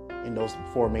Americans in those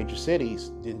 4 major cities,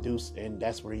 and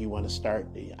that's where you want to start.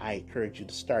 I encourage you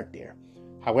to start there.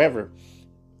 However,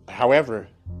 there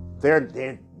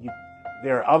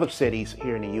are other cities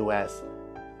here in the U.S.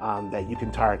 That you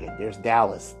can target. There's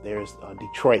Dallas. There's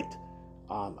Detroit.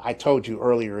 I told you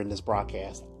earlier in this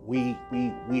broadcast, we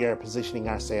are positioning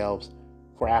ourselves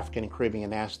for African and Caribbean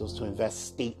nationals to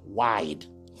invest statewide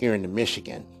here in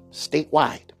Michigan.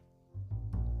 Statewide.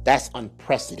 That's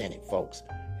unprecedented, folks.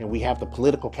 And we have the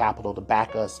political capital to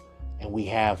back us, and we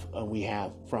have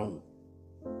from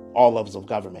all levels of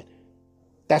government.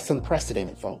 That's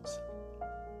unprecedented, folks.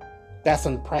 That's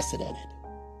unprecedented.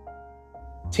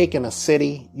 Taking a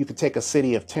city, you could take a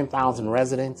city of 10,000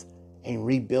 residents and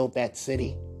rebuild that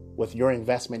city with your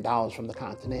investment dollars from the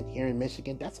continent here in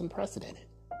Michigan. That's unprecedented.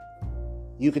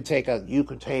 You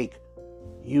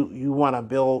want to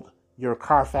build your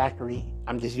car factory.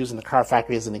 I'm just using the car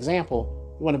factory as an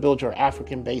example. You want to build your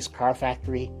African-based car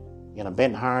factory in a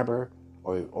Benton Harbor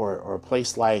or a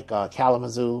place like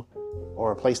Kalamazoo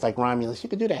or a place like Romulus. You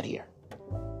could do that here.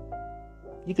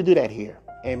 You could do that here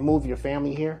and move your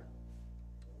family here,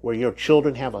 where your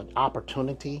children have an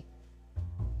opportunity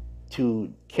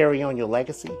to carry on your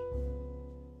legacy.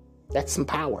 That's some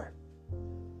power.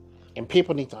 And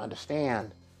people need to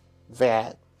understand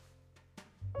that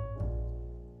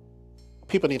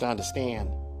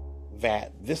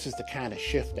this is the kind of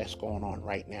shift that's going on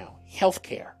right now.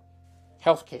 Healthcare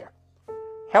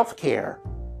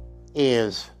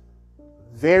is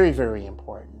very, very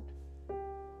important.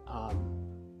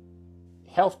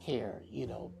 Healthcare,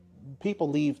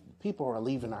 people are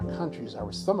leaving our countries,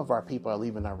 or some of our people are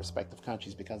leaving our respective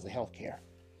countries because of healthcare.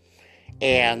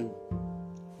 And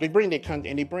they bring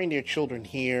their children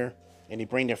here, and they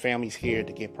bring their families here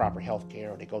to get proper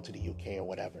healthcare, or they go to the UK or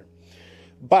whatever.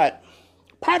 But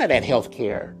part of the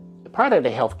healthcare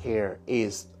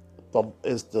is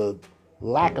the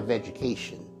lack of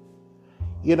education.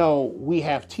 We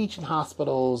have teaching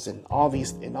hospitals and all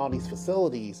these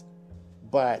facilities,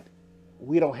 but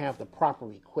we don't have the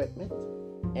proper equipment,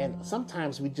 and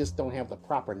sometimes we just don't have the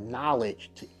proper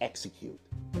knowledge to execute.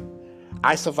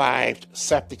 I survived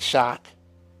septic shock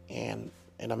and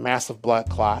a massive blood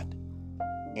clot,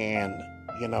 and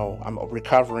I'm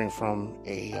recovering from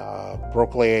a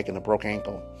broke leg and a broke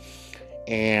ankle.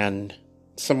 And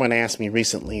someone asked me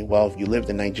recently, well, if you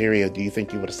lived in Nigeria, do you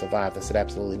think you would have survived? I said,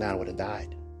 absolutely not. I would have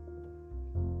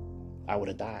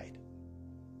died.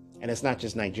 And it's not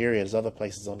just Nigeria. There's other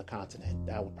places on the continent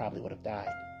that I probably would have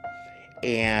died.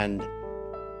 And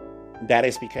that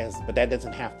is but that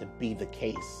doesn't have to be the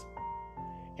case.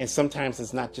 And sometimes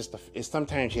it's not just,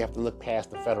 sometimes you have to look past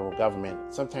the federal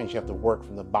government. Sometimes you have to work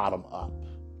from the bottom up.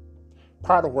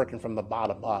 Part of working from the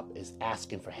bottom up is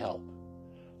asking for help.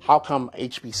 How come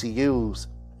HBCUs,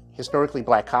 historically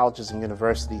black colleges and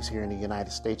universities here in the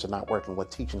United States, are not working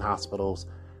with teaching hospitals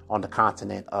on the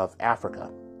continent of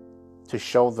Africa to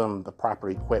show them the proper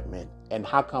equipment? And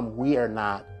how come we're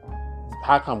not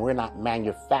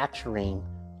manufacturing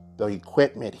the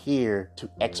equipment here to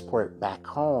export back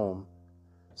home,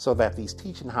 so that these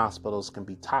teaching hospitals can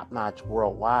be top-notch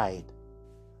worldwide,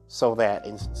 so that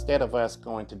instead of us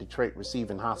going to Detroit,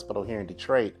 receiving hospital here in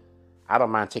Detroit, I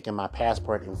don't mind taking my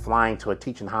passport and flying to a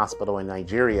teaching hospital in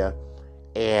Nigeria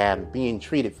and being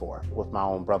treated for with my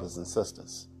own brothers and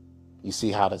sisters. You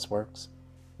see how this works?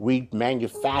 We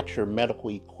manufacture medical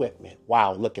equipment.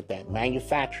 Wow, look at that.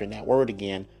 Manufacturing, that word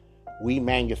again. We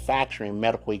manufacturing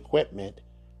medical equipment.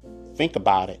 Think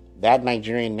about it. That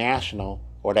Nigerian national,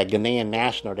 or that Ghanaian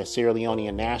national, that Sierra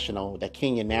Leonean national, that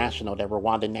Kenyan national, that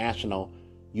Rwandan national,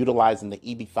 utilizing the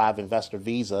EB-5 investor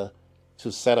visa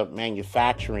to set up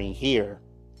manufacturing here.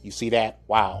 You see that?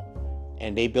 Wow.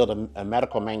 and they build a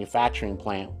medical manufacturing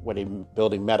plant where they're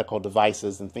building medical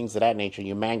devices and things of that nature.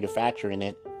 You're manufacturing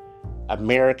it.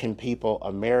 American people,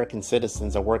 American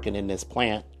citizens are working in this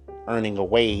plant, earning a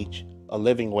wage, a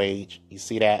living wage. You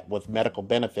see that with medical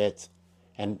benefits,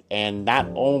 and not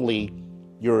only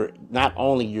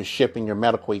you're shipping your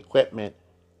medical equipment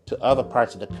to other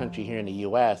parts of the country here in the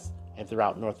U.S. and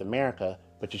throughout North America,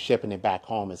 but you're shipping it back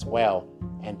home as well.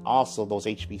 And also, those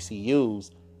HBCUs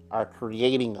are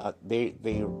creating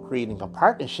they're creating a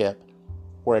partnership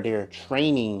where they're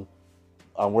training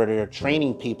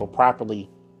people properly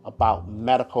about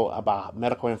medical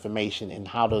information and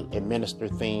how to administer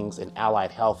things and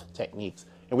allied health techniques.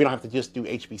 And we don't have to just do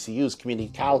HBCUs.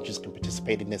 Community colleges can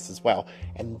participate in this as well.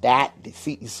 And that,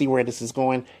 you see where this is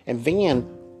going. And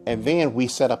then we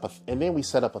set up a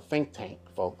think tank,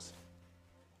 folks.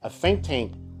 A think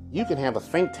tank. You can have a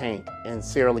think tank in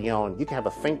Sierra Leone. You can have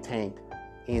a think tank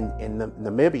in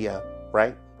Namibia,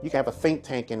 right? You can have a think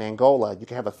tank in Angola. You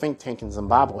can have a think tank in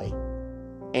Zimbabwe.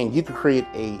 And you can create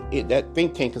that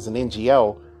think tank is an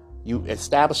NGO. You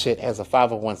establish it as a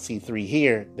 501c3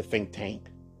 here, the think tank,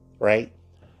 right?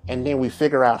 And then we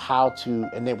figure out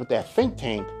and then with that think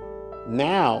tank,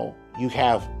 now you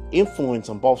have influence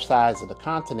on both sides of the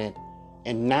continent.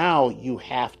 And now you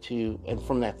have to, and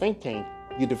from that think tank,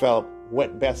 you develop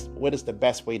what is the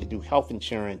best way to do health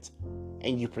insurance.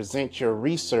 And you present your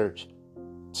research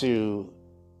to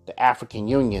the African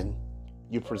Union.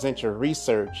 You present your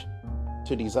research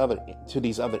to these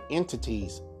other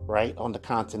entities, right, on the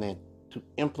continent to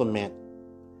implement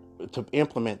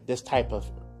this type of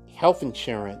health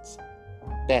insurance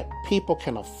that people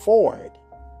can afford,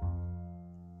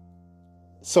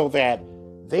 so that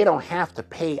they don't have to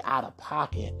pay out of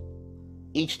pocket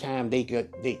each time they're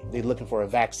looking for a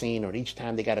vaccine, or each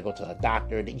time they got to go to a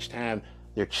doctor, and each time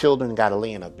their children got to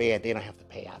lay in a bed. They don't have to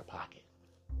pay out of pocket.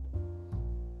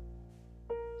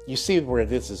 You see where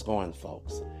this is going,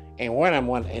 folks.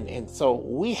 And so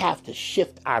we have to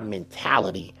shift our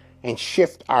mentality and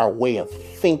shift our way of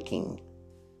thinking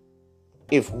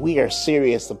if we are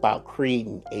serious about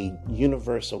creating a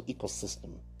universal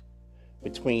ecosystem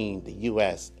between the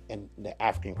U.S. and the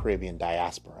African Caribbean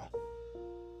diaspora.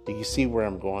 Do you see where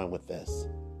I'm going with this?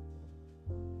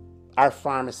 Our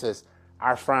pharmacists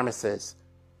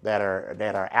that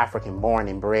are African born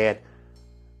and bred,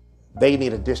 they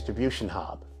need a distribution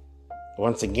hub.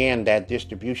 Once again, that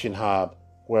distribution hub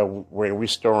where we're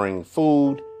restoring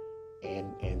food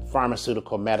and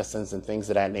pharmaceutical medicines and things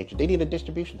of that nature, they need a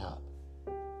distribution hub.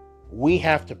 We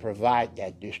have to provide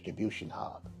that distribution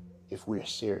hub if we're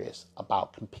serious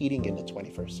about competing in the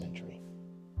 21st century.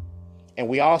 And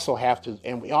we also have to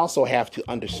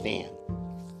understand,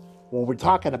 when we're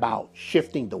talking about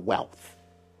shifting the wealth,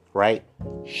 right?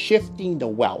 Shifting the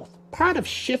wealth. Part of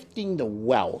shifting the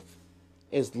wealth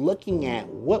is looking at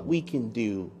what we can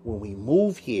do when we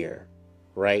move here,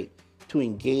 right, to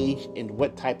engage in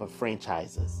what type of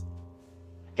franchises.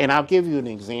 And I'll give you an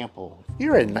example.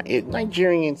 You're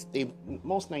Nigerians,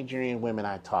 most Nigerian women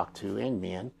I talk to, and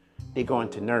men, they go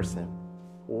into nursing.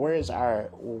 Where is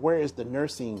the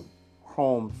nursing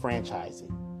home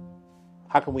franchising?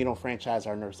 How come we don't franchise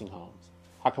our nursing homes?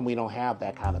 How come we don't have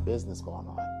that kind of business going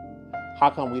on? How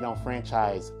come we don't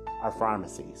franchise our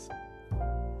pharmacies?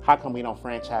 How come we don't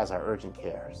franchise our urgent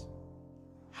cares?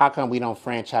 How come we don't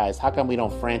franchise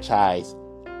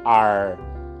our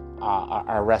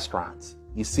restaurants?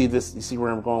 You see this? You see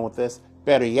where I'm going with this?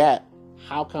 Better yet,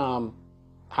 how come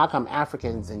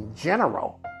Africans in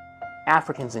general,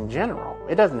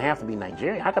 it doesn't have to be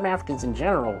Nigeria. How come Africans in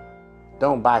general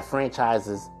don't buy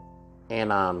franchises in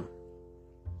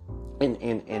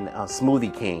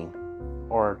Smoothie King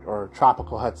or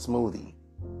Tropical Hut Smoothie,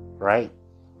 right?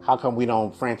 How come we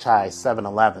don't franchise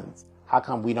 7-Elevens? How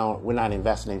come we're not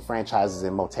investing in franchises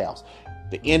in motels?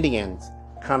 The Indians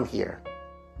come here,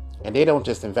 and they don't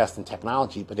just invest in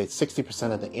technology, but it's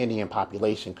 60% of the Indian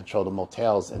population control the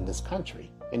motels in this country,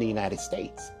 in the United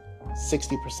States.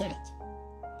 60%.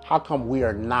 How come we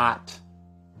are not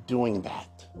doing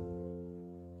that?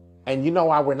 And you know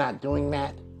why we're not doing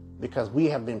that? Because we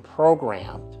have been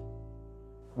programmed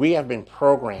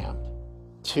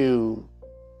to,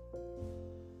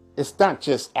 it's not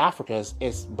just Africa,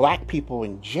 it's black people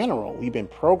in general. We've been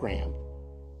programmed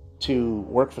to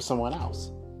work for someone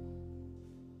else.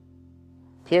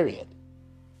 Period.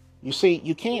 You see,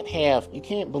 you can't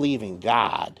believe in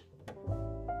God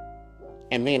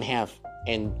and then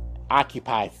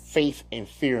occupy faith and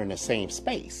fear in the same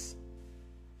space.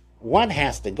 One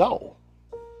has to go.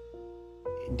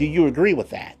 Do you agree with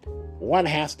that? One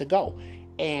has to go.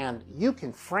 And you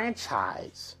can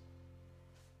franchise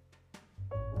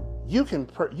you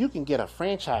can get a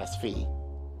franchise fee,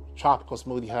 Tropical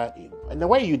Smoothie Hut. And the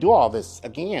way you do all this,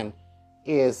 again,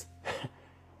 is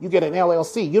you get an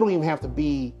LLC. You don't even have to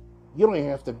be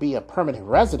a permanent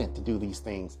resident to do these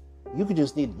things. You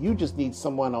just need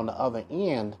someone on the other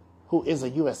end who is a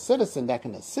U.S. citizen that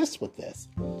can assist with this.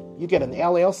 You get an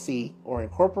LLC or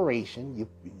incorporation.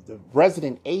 The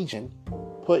resident agent,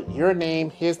 put your name,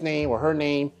 his name, or her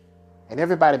name, and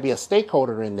everybody be a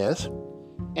stakeholder in this.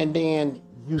 And then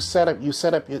you set up your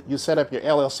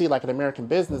LLC like an American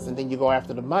business, and then you go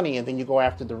after the money, and then you go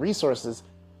after the resources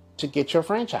to get your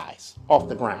franchise off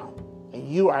the ground. And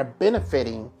you are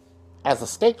benefiting as a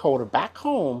stakeholder back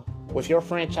home with your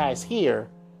franchise here.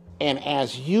 And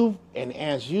as you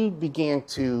begin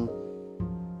to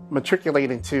matriculate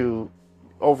into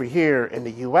over here in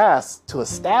the U.S. to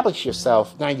establish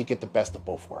yourself, now you get the best of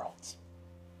both worlds.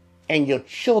 And your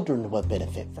children will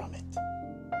benefit from it.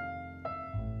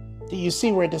 Do you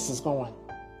see where this is going?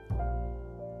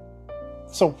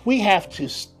 So we have to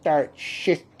start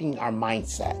shifting our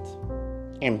mindset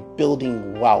and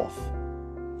building wealth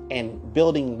and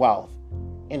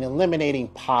eliminating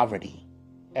poverty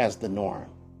as the norm.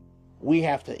 We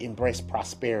have to embrace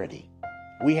prosperity.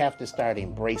 We have to start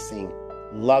embracing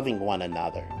loving one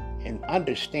another and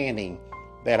understanding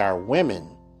that our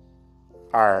women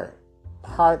are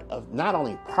not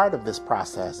only part of this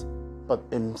process, but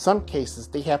in some cases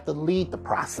they have to lead the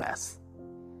process.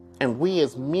 And we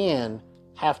as men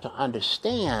have to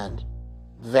understand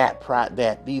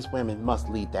that these women must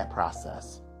lead that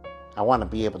process. I want to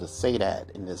be able to say that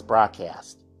in this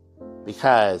broadcast,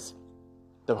 because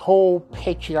the whole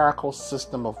patriarchal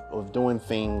system of doing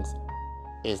things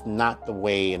is not the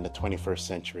way in the 21st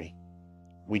century.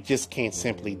 We just can't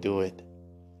simply do it.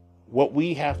 What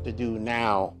we have to do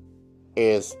now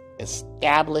is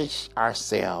establish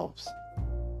ourselves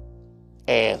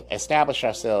in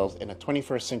a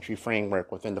 21st century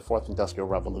framework within the Fourth Industrial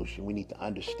Revolution. We need to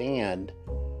understand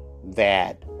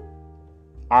that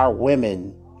our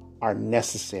women are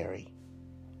necessary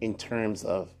in terms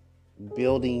of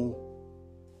building,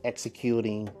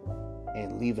 executing,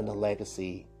 and leaving a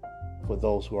legacy for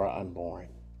those who are unborn.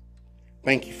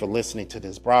 Thank you for listening to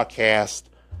this broadcast.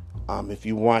 If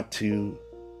you want to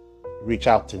reach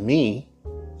out to me,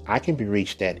 I can be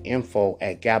reached at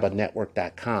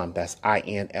info@gabanetwork.com. That's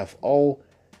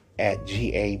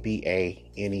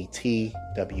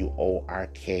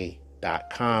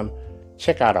info@gabanetwork.com.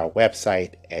 Check out our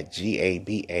website at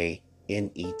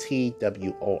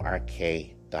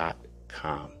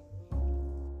gabanetwork.com.